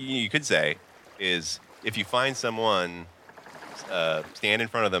you could say is if you find someone, stand in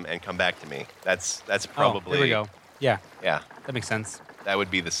front of them and come back to me. That's probably. Oh, there we go. Yeah, Yeah, that makes sense. that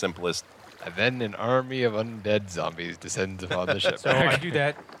would be the simplest. And then an army of undead zombies descends upon the ship. So I do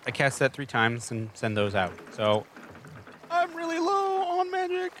that. I cast that 3 times and send those out. So I'm really low on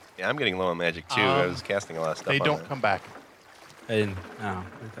magic. Yeah, I'm getting low on magic too. I was casting a lot of stuff. They on don't that. come back. And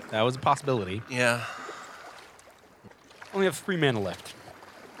that was a possibility. Yeah. Only have 3 mana left.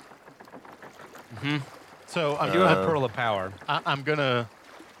 So I do have Pearl of Power. I'm gonna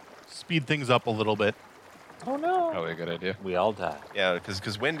speed things up a little bit. Oh no. Probably a good idea. We all die. Yeah,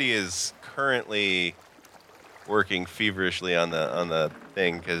 because Wendy is currently working feverishly on the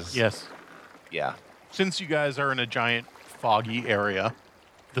thing. Because Yes. yeah, Since you guys are in a giant foggy area,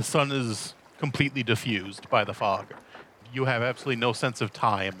 the sun is completely diffused by the fog. You have absolutely no sense of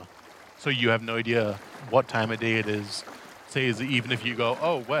time, so you have no idea what time of day it is. Say, even if you go,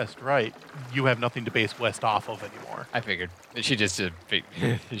 oh, west, right, you have nothing to base west off of anymore. I figured. She just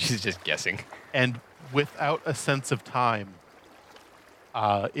she's just guessing. And without a sense of time,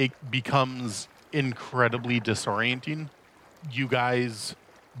 it becomes incredibly disorienting. You guys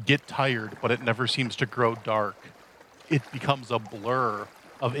get tired, but it never seems to grow dark. It becomes a blur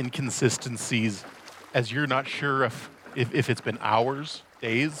of inconsistencies as you're not sure if it's been hours,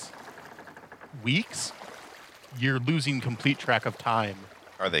 days, weeks. You're losing complete track of time.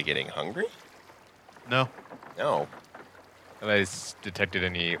 are they getting hungry? No. No. Have I detected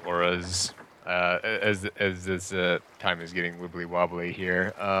any auras as this time is getting wibbly wobbly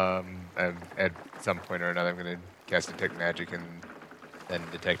here? And at some point or another, I'm going to cast Detect Magic and then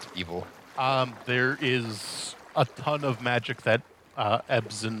Detect Evil. There is a ton of magic that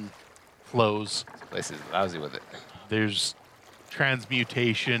ebbs and flows. This place is lousy with it. There's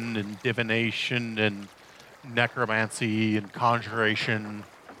transmutation and divination and necromancy and conjuration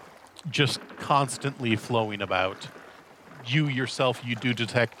just constantly flowing about. You yourself, you do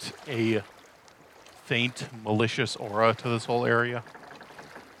detect a faint, malicious aura to this whole area.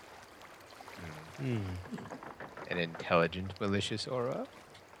 An intelligent, malicious aura.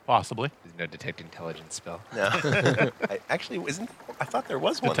 Possibly. There's no Detect Intelligence spell. No. I thought there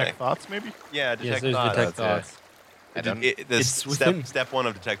was one. Detect thoughts, maybe? Yeah, Yes, detect there's thoughts. detect That's thoughts. I don't. It's within- Step 1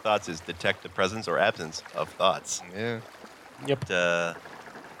 of detect thoughts is detect the presence or absence of thoughts. Yeah. But,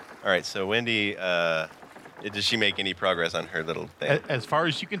 all right, so Wendy, does she make any progress on her little thing? As far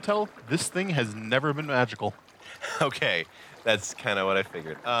as you can tell, this thing has never been magical. Okay, that's kind of what I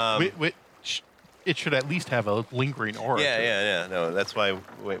figured. Which it should at least have a lingering aura. to it. Yeah. No, that's why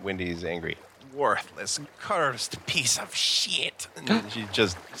Wendy's angry. Worthless, cursed piece of shit. And she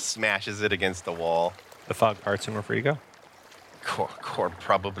just smashes it against the wall. The fog parts and we're free to go. Kor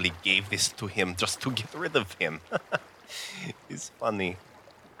probably gave this to him just to get rid of him. He's funny.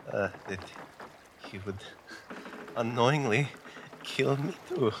 That he would unknowingly kill me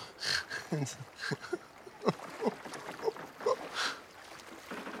too.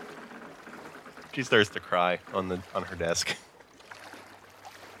 She starts to cry on her desk.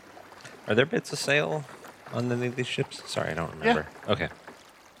 Are there bits of sail on any of these ships? Sorry, I don't remember. Okay.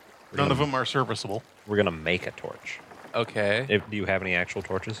 None of them are serviceable. We're gonna make a torch. Okay. Do you have any actual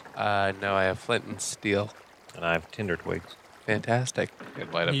torches? No, I have flint and steel. And I have tinder twigs. Fantastic.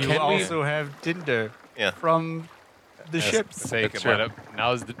 Could light up. You the- also have Tinder Yeah. from the Yes, ships. Say, That's could light true.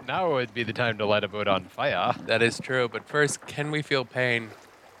 up. Now would be the time to light a boat on fire. That is true. But first, can we feel pain?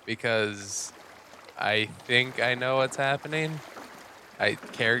 Because I think I know what's happening.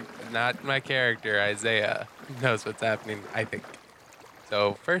 Not my character, Isaiah, knows what's happening, I think.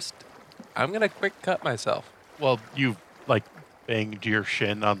 So first, I'm going to quick cut myself. Well, you like banged your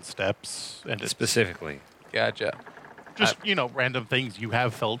shin on steps and it's Specifically. Gotcha. just, random things. You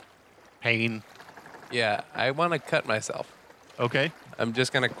have felt pain. Yeah, I want to cut myself. Okay. I'm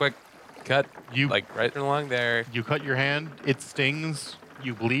just going to quick cut, You like right along there. you cut your hand, it stings,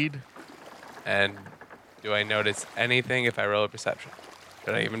 you bleed. And do I notice anything if I roll a perception?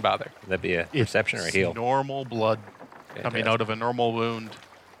 Should I even bother? Would that be a perception or a It's heal? normal blood coming Fantastic. out of a normal wound,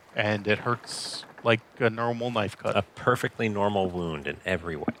 and it hurts like a normal knife cut. A perfectly normal wound in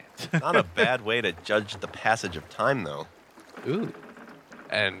every way. Not a bad way to judge the passage of time, though. Ooh.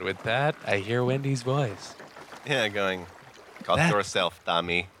 And with that, I hear Wendy's voice. Yeah, going, cut That- yourself,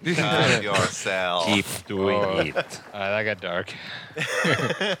 Tommy. Cut yourself. Keep doing it. That got dark.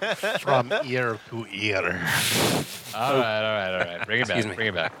 From ear to ear. All right. Bring it back. Excuse me. Bring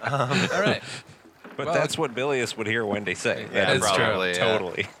it back. All right. But Well- that's what Bilius would hear Wendy say. Yeah, That is true. probably. Yeah.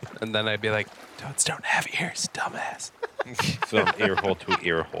 Totally. And then I'd be like, toads don't have ears, dumbass. From ear hole to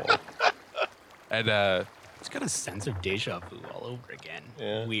ear hole. And It's got a sense of deja vu all over again.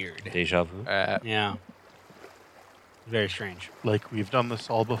 Yeah. Weird. Deja vu. Yeah. Very strange. Like we've done this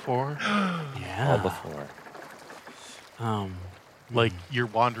all before. Yeah. All before. Like you're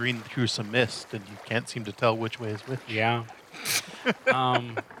wandering through some mist and you can't seem to tell which way is which. Yeah.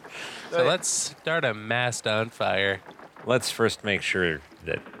 So let's start a mast on fire. Let's first make sure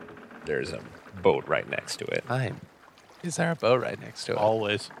that there's a boat right next to it. Fine. Is there a boat right next to it?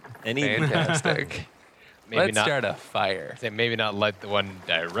 Always. Fantastic. Maybe Let's not. start a fire. Say maybe not light the one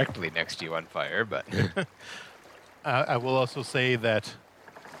directly next to you on fire, but I will also say that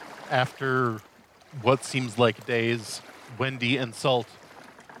after what seems like days, Wendy and Salt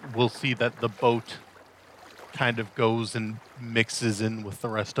will see that the boat kind of goes and mixes in with the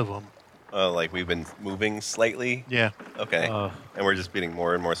rest of them. Like we've been moving slightly. Yeah. Okay. And we're just getting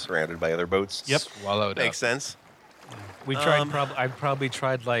more and more surrounded by other boats. Yep. swallowed up. Makes sense. We tried. I've probably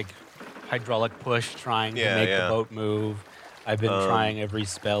tried like hydraulic push, trying to Yeah, make yeah. the boat move. I've been trying every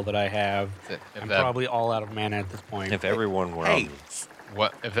spell that I have. If I'm that, probably all out of mana at this point. If everyone were Hey, on,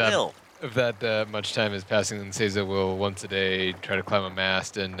 what if that Will. if that much time is passing, then Seiza will once a day try to climb a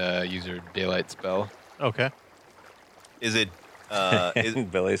mast and use her daylight spell. Okay. Is it? Is,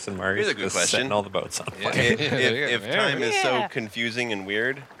 Billy and Marty's Here's a good just question. setting all the boats on fire. if time is so confusing and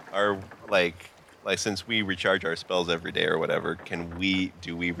weird, are like since we recharge our spells every day or whatever,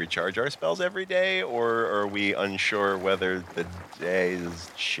 do we recharge our spells every day, or are we unsure whether the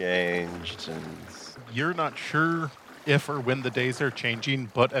days changed? And You're not sure if or when the days are changing,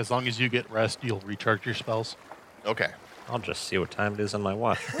 but as long as you get rest, you'll recharge your spells. okay, I'll just see what time it is on my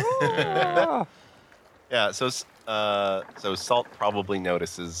watch. yeah. So Salt probably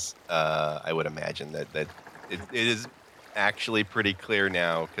notices. I would imagine that it is actually pretty clear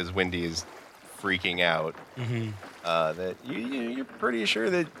now because Wendy is freaking out. That you're pretty sure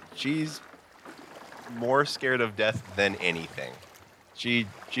that she's more scared of death than anything. She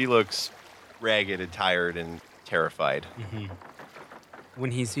looks ragged and tired and terrified.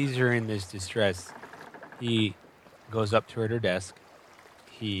 When he sees her in this distress, he goes up to her at her desk.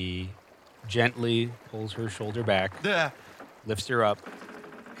 He gently pulls her shoulder back, lifts her up,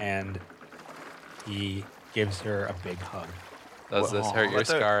 and he gives her a big hug. Does this hurt your What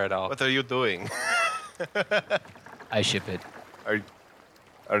the- scar at all? What are you doing? I ship it. Are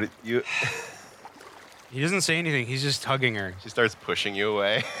you? He doesn't say anything. He's just hugging her. She starts pushing you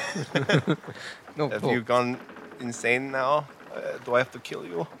away. No, Have pull. you gone insane now? Do I have to kill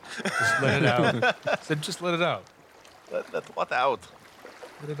you? Just let it out. I said, just let it out. Let what out?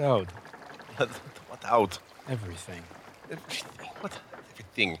 Let it out. Let what out? Everything. Everything. What?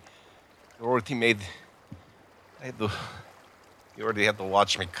 Everything. You already made. You already had to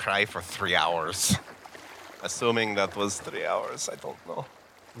watch me cry for 3 hours. Assuming that was 3 hours, I don't know.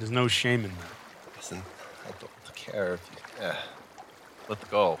 There's no shame in that. Listen, I don't care if you. Let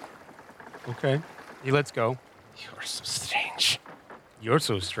go. Okay. He lets go. You're so strange. You're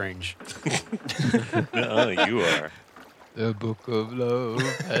so strange. Oh, you are. The book of love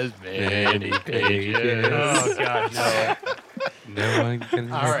has many pages. Oh, God, no. No one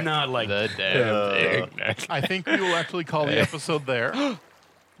can. All right. It's not like The damn thing. I think we will actually call the episode there.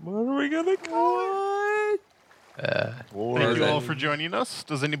 What are we gonna call it? Thank you all for joining us.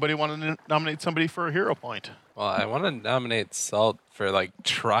 Does anybody want to nominate somebody for a hero point? Well, I want to nominate Salt for like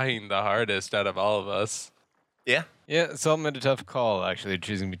trying the hardest out of all of us. Yeah. Yeah, Salt made a tough call, actually,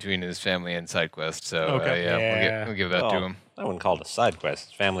 choosing between his family and side quest. So, Okay. yeah, we'll give that to Well, him. I wouldn't call it a side quest.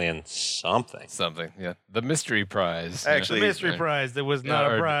 It's family and something. Something, yeah. The mystery prize. Actually, the mystery prize that was not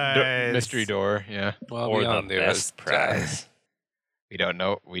or a prize. mystery door, yeah. Well, Or we the all knew best it. prize. We don't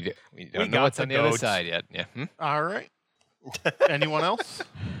know. We don't know got what's the on the other goats. side yet. Yeah. All right. Anyone else?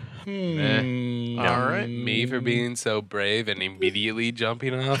 All right. Me for being so brave and immediately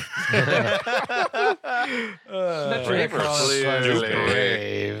jumping off. Not sure Brave or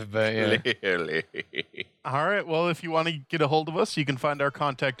brave, but yeah. Clearly. All right. Well, if you want to get a hold of us, you can find our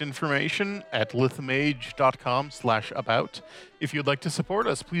contact information at lithmage.com/about. If you'd like to support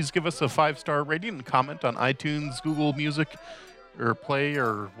us, please give us a 5-star rating and comment on iTunes, Google Music, or Play,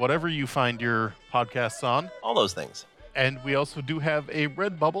 or whatever you find your podcasts on. All those things. And we also do have a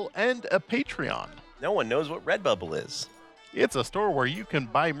Redbubble and a Patreon. No one knows what Redbubble is. It's a store where you can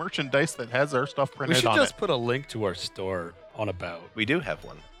buy merchandise that has our stuff We printed should on just it. put a link to our store on About. We do have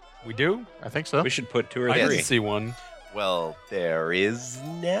one. We do? I think so. We should put 2 or I 3. didn't see one. Well, there is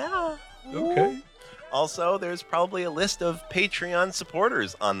now. Okay. Also, there's probably a list of Patreon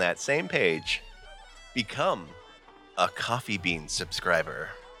supporters on that same page. Become a Coffee Bean subscriber.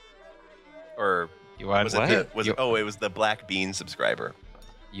 Or You want was what? it? It was the Black Bean subscriber.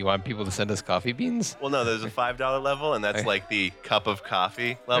 You want people to send us coffee beans? Well, no, there's a $5 level, and that's like the cup of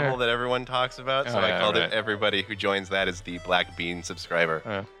coffee level that everyone talks about. So Oh, I yeah, called right. it everybody who joins that is the black bean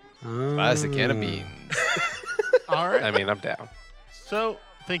subscriber. Buy us a can of beans. All right. I mean, I'm down. So,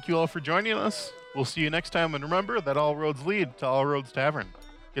 thank you all for joining us. We'll see you next time. And remember that all roads lead to All Roads Tavern.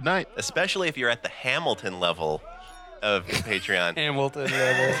 Good night. Especially if you're at the Hamilton level of Patreon. Hamilton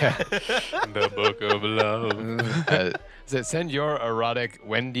level. The Book of Love. So send your erotic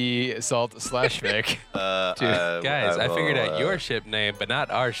Wendy Salt / fic. Guys, I figured out your your. ship name, but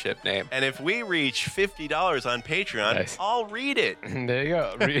not our ship name. And if we reach $50 on Patreon, Nice. I'll read it. There you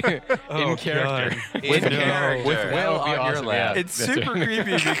go. In character. In character. With Will That'll be on your awesome, lap. yeah. It's That's super right.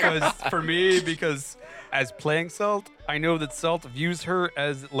 creepy because for me, because as playing Salt, I know that Salt views her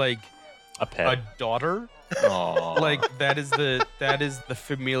as like A a pet. daughter. Aw. Like that is the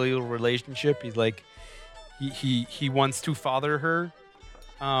familial relationship. He's like he wants to father her.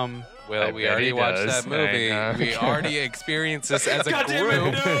 Well, I we bet already he watched does. that movie. I know. We already experienced this as a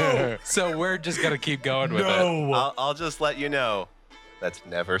group. So we're just going to keep going with it. I'll just let you know that's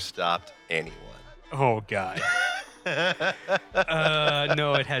never stopped anyone. Oh God.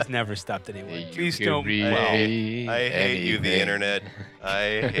 No, it has never stopped anyone. Please don't. I hate you, the internet.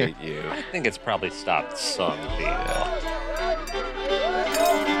 I hate you. I think it's probably stopped some people.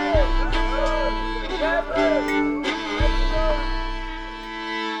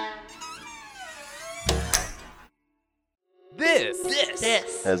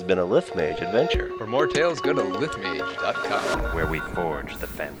 This has been a Lift Mage adventure. For more tales, go to lithmage.com. Where we forge the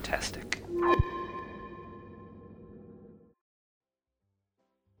fantastic.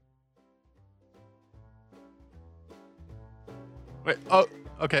 Wait. Oh,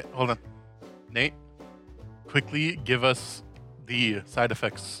 okay. Hold on. Nate, quickly give us the side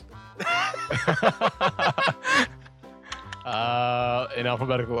effects. In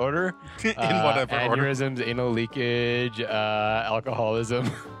alphabetical order. In whatever order. Aneurysms, anal leakage, alcoholism,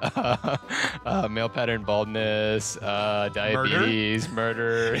 male pattern baldness, diabetes,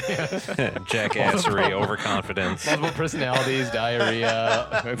 murder, Jackassery, overconfidence. multiple personalities,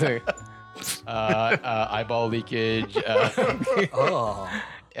 diarrhea, eyeball leakage, or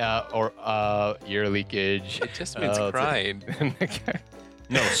ear leakage. It just means let's see. crying.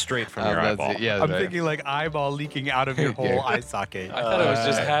 No, straight from your That's eyeball. it, yeah, I'm right. thinking like eyeball leaking out of your whole eye socket. I thought it was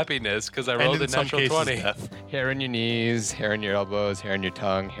just happiness because I And rolled in a some natural cases, 20. death. Hair in your knees, hair in your elbows, hair in your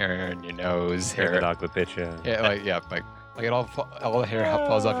tongue, hair in your nose, Hear the hair. dog would pitch you. Yeah, like it all the hair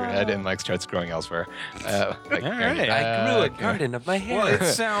falls off your head and like starts growing elsewhere. Like, All right. I grew a garden of my Well, hair. it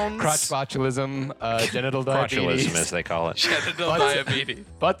sounds. crotch botulism, genital Crotchulism, as diabetes, they call it. Genital diabetes.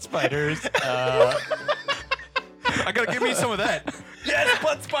 butt spiders, I gotta give me some of that. Yes,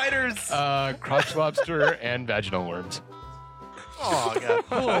 butt spiders. crotch lobster, and vaginal worms. Oh,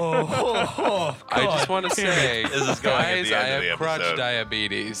 God. I just want to say, This is going at guys, the I end of the have crotch episode.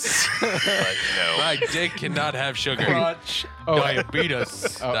 diabetes. But no. My dick cannot have sugar. Crotch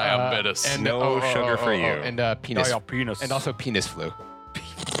diabetes. Diabetes. No sugar for you. And penis, Penis. and also penis flu.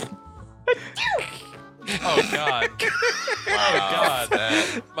 Oh God. Oh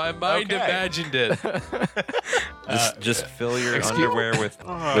God. My mind Okay. imagined it. Just fill your underwear with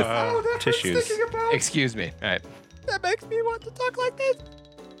tissues. Excuse me. All right. That makes me want to talk like this.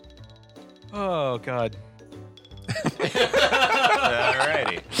 Oh God.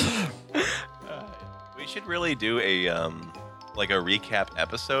 Alrighty. We should really do a like a recap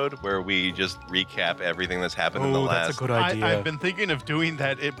episode where we just recap everything that's happened in the Oh, last. that's a good idea. I've been thinking of doing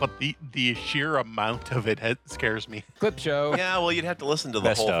that, but the sheer amount of it scares me. Clip show. Yeah, well, you'd have to listen to the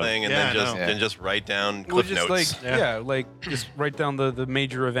Best whole of. thing and Yeah, then I just know. then just write down It was clip just notes. like just write down the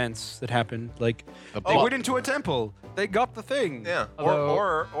major events that happened. Like The they Oh. went into a temple, they got the thing. Yeah, Although-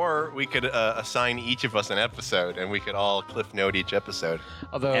 or we could assign each of us an episode, and we could all cliff note each episode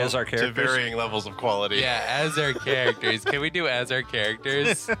Although As our to characters. varying levels of quality. Yeah, as our characters. Can we do as our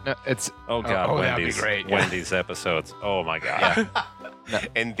characters? no, it's Oh God, oh, that'd be Wendy's. great, yeah. Wendy's episodes. Oh my God.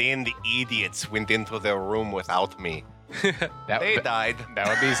 And then the idiots went into their room without me. that, They that, died. that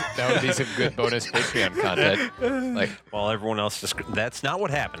would be some good bonus Patreon content. Like, While everyone else just. That's not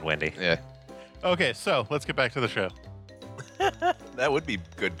what happened, Wendy. yeah. Okay, so let's get back to the show. That would be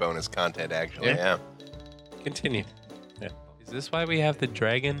good bonus content, actually. Yeah. Yeah. Continue. Is this why we have the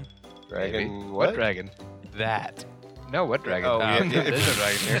dragon? Dragon. Maybe. What? dragon? That. No, what dragon? Oh, yeah. There's no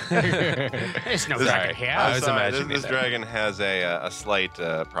dragon here. There's no This- dragon here. I was Sorry, imagining this that. dragon has a slight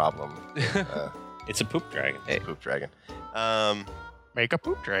problem. It's a poop dragon. It's a poop dragon. Make a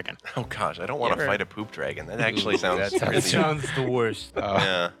poop dragon. Oh gosh, I don't want to Ever- fight a poop dragon. That actually sounds that really. sounds- Sounds the worst.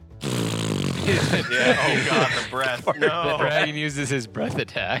 Yeah. Yeah. Oh God, the breath. The No. dragon uses his breath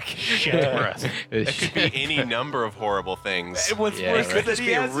attack. Shit breath. It could be any number of horrible things. What's Yeah, worse right. is that Just he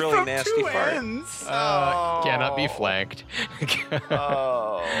be a has really from nasty two fart. ends. Cannot be flanked.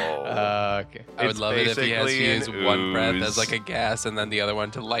 Oh. Okay. I would It's love it if he has to basically use an one breath ooze. as like a gas and then the other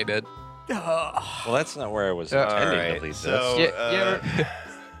one to light it. Well, that's not where I was All intending to right. lead So, this. Yeah,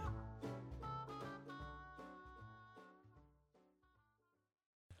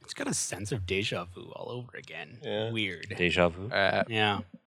 It's got a sense of deja vu all over again. Yeah. Weird. Deja vu. Yeah.